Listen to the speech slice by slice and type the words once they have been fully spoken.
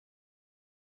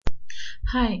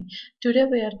Hi, today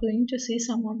we are going to see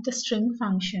some of the string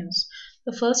functions.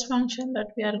 The first function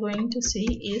that we are going to see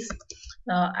is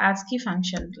ASCII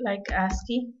function, like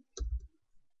ASCII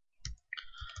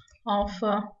of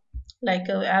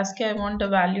ASCII. I want a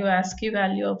value ASCII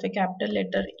value of a capital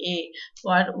letter A.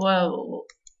 What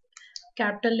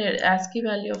ASCII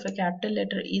value of a capital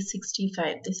letter is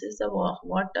 65. This is the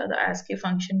what the ASCII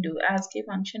function do. ASCII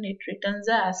function, it returns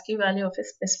the ASCII value of a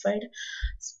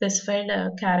specified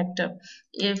character.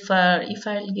 If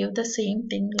I'll give the same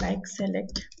thing like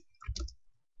select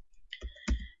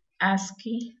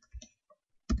ASCII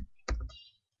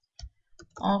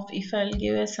of, if I'll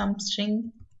give a some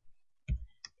string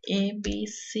A B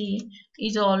C,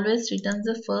 is always returns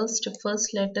the first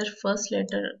letter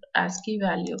ASCII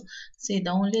value. See,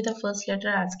 the only the first letter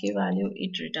ASCII value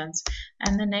it returns.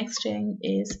 And the next thing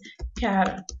is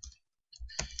char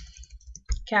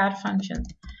function.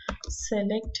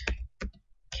 Select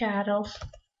char of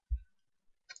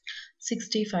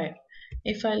 65.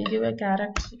 If I'll give a char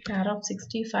of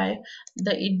 65,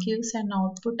 it gives an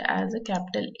output as a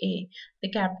capital A.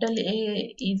 The capital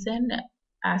A is an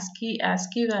ASCII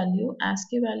value.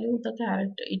 ASCII value, the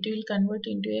character, it will convert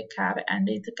into a char, and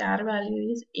the char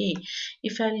value is A.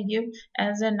 If I'll give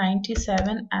as a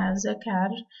 97 as a char,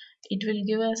 it will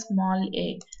give a small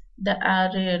a.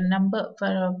 The number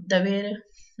for the where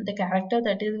the character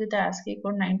that is with the ASCII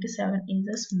code 97 is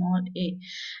a small a.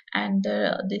 And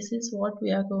this is what we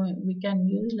can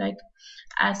use like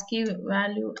ASCII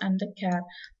value and the char.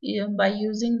 By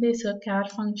using this char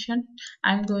function,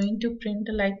 I'm going to print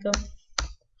like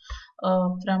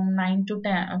from 9 to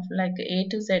 10, like A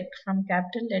to Z, from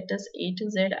capital letters A to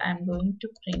Z. I'm going to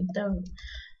print the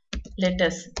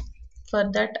letters.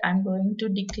 For that, I'm going to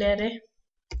declare a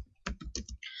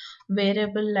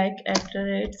variable like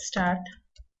 @start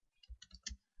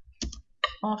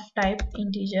of type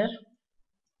integer,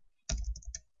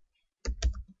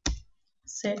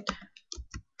 set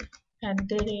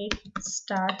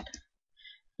 @start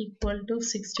equal to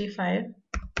 65,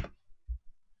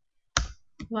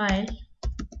 while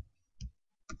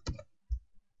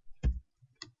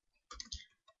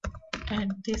at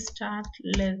the start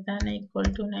less than or equal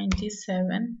to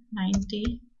 97,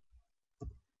 90,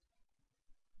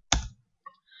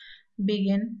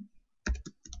 begin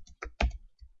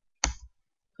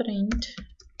print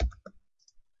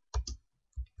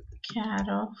char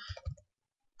of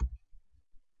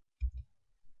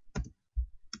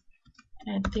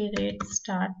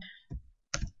 @start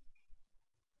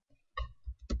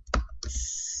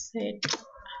set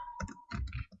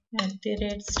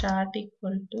 @start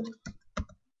equal to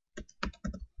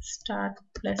start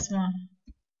plus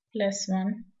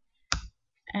one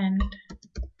and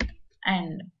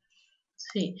and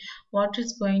see what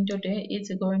it's going to do.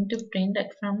 It's going to print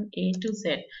that from A to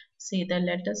Z. See the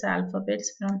letters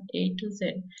alphabets from A to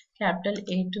Z, capital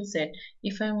A to Z.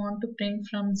 If I want to print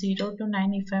from 0 to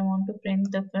 9, if I want to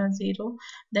print the 0,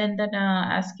 then the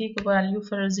ASCII value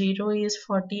for 0 is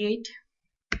 48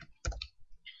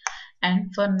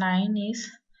 and for 9 is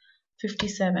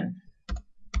 57.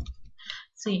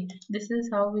 See, this is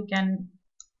how we can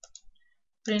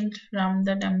print from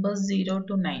the numbers 0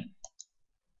 to 9.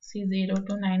 See, 0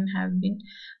 to 9 has been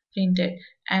printed.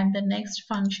 And the next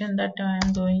function that I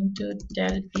am going to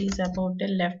tell is about a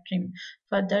left trim.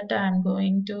 For that, I am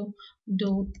going to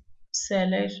do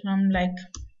select from like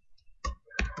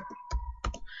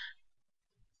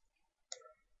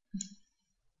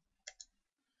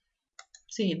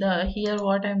see the here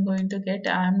what I'm going to get.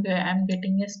 I'm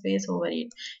getting a space over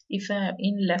it. If I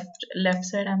in left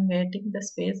side, I'm getting the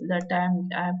space that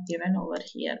I've given over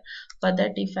here. For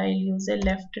that, if I use a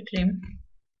left trim,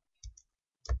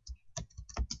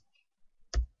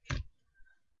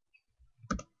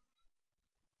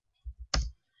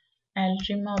 I'll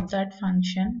trim of that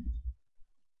function.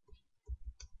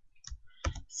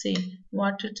 See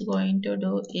what it's going to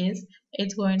do is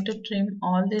it's going to trim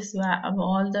all the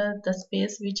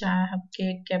space which I have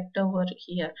kept over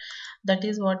here. That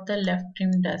is what the left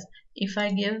trim does. If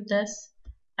I give this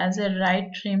as a right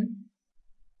trim,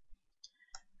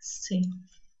 see,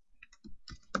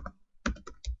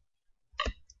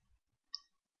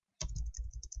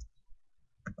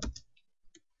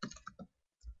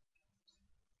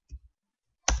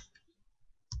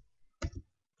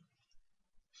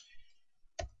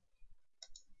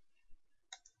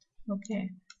 okay,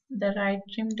 the right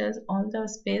trim does all the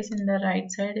space in the right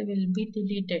side will be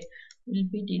deleted.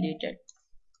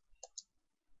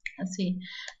 See,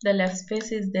 the left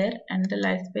space is there and the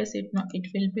right space it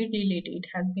will be deleted. It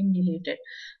has been deleted.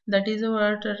 That is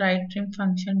what a right trim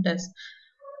function does.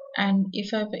 And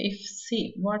if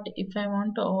see what if I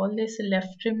want to all this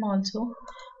left trim also,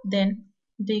 then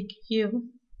they give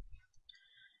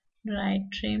right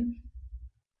trim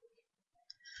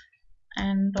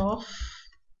and of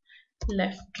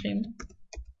left trim.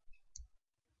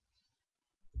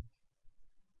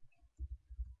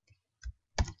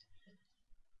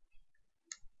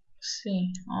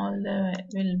 See, all the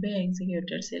will be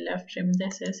executed. See, left trim,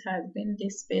 this is has been,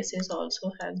 this space is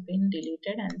also has been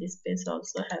deleted, and this space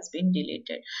also has been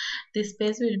deleted. This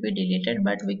space will be deleted,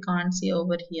 but we can't see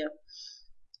over here.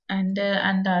 And the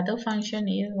other function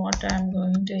is what I am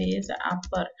going to is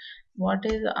upper. What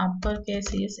is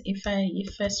uppercase is if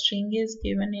a string is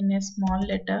given in a small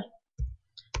letter,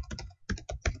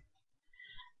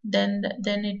 then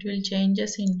it will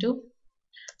changes into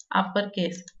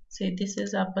uppercase. See, this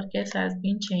is uppercase has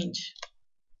been changed.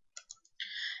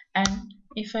 And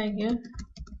if I give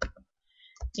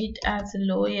it as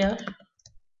lower,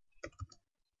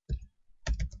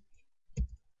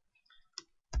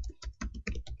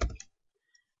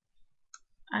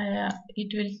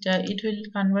 it will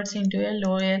converts into a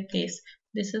lower case.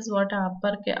 This is what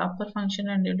upper function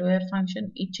and the lower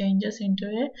function, it changes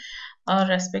into a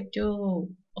respective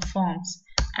forms.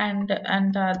 And the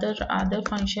other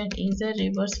function is a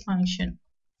reverse function.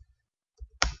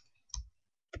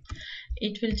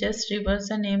 It will just reverse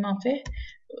the name of a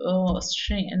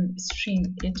string.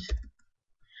 It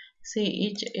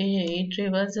see it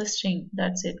reverses the string.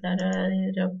 That's it. That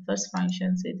reverse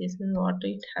function. See, this is what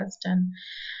it has done.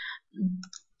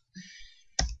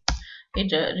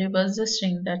 It reverses the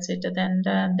string. That's it. Then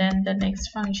the next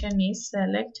function is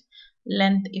select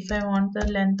length. If I want the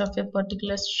length of a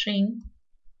particular string,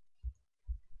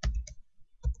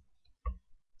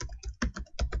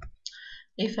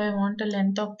 if I want the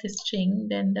length of the string,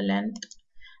 then the length,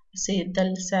 see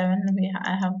the 7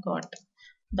 I have got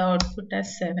the output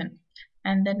as 7.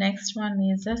 And the next one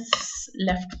is a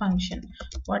left function.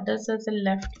 What does the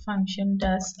left function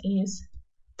does is,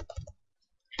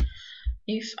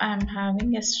 if I'm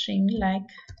having a string like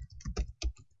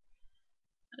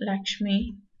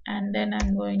Lakshmi, and then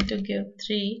I'm going to give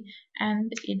 3,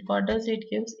 and it what does it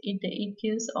gives, it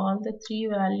gives all the 3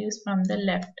 values from the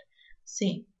left.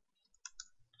 See,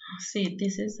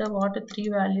 this is the what 3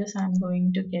 values I'm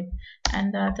going to get.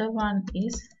 And the other one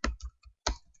is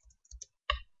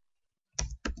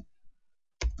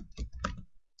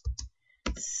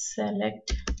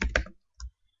select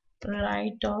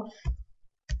right of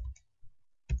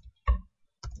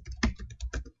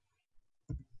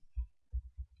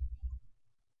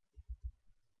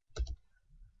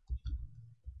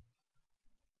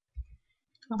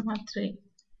comma 3.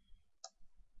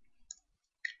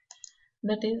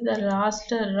 That is the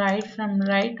last right from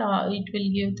right, it will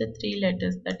give the 3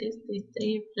 letters. That is, the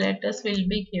 3 letters will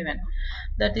be given.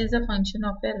 That is the function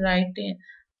of a right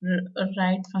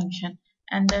function.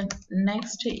 And the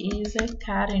next is a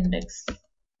char index.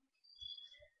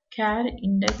 Char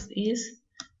index is,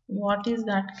 what is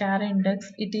that char index?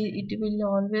 It will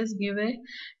always give a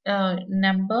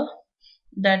number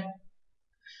that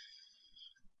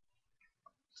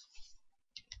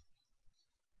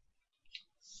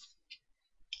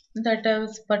a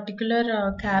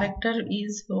particular character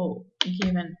is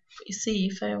given. See,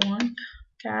 if I want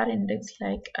char index,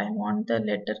 like I want the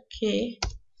letter K,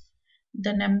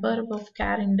 the number of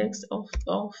char index of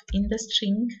in the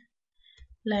string,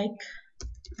 like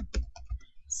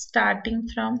starting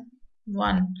from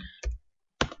 1,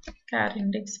 char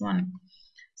index 1.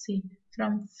 See,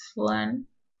 from 1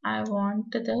 I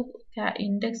want the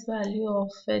index value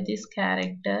of this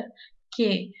character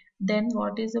K. Then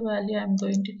what is the value I'm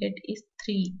going to get is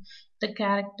 3. The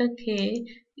character K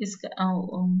is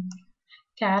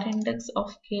char index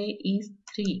of K is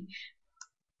 3.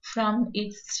 From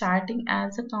its starting,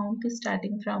 as the count is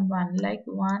starting from 1, like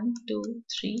 1 2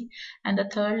 3, and the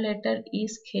third letter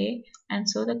is K, and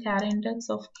so the char index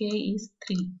of K is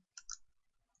 3.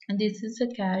 And this is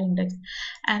the char index.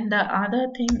 And the other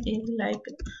thing is like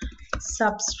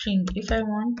substring. If I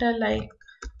want a like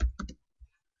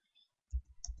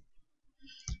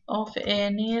of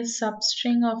any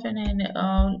substring of an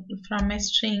from a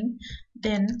string,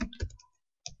 then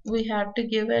we have to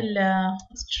give a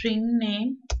string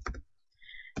name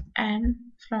and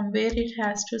from where it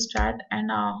has to start, and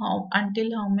until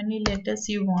how many letters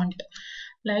you want.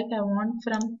 Like I want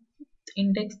from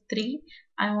index 3,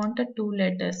 I want a 2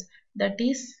 letters. That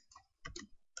is,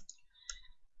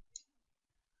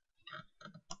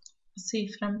 see,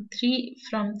 from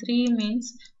 3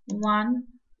 means 1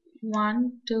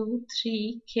 1 2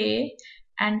 3 K,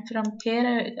 and from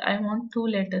care I want two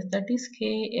letters, that is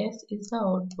ks is the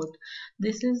output.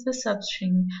 This is the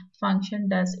substring function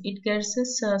does. It gets a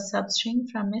substring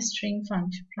from a string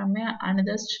function, from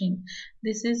another string.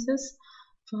 This is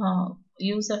the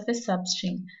use of a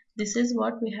substring. This is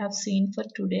what we have seen for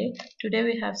today. Today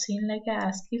we have seen like a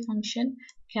ASCII function,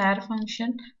 char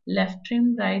function, left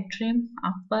trim, right trim,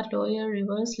 upper, lower,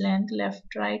 reverse, length, left,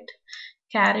 right,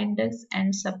 charindex,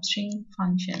 and substring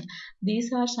function.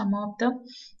 These are some of the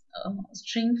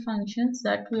string functions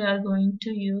that we are going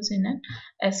to use in an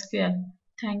SQL.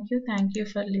 Thank you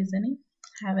for listening.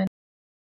 Have a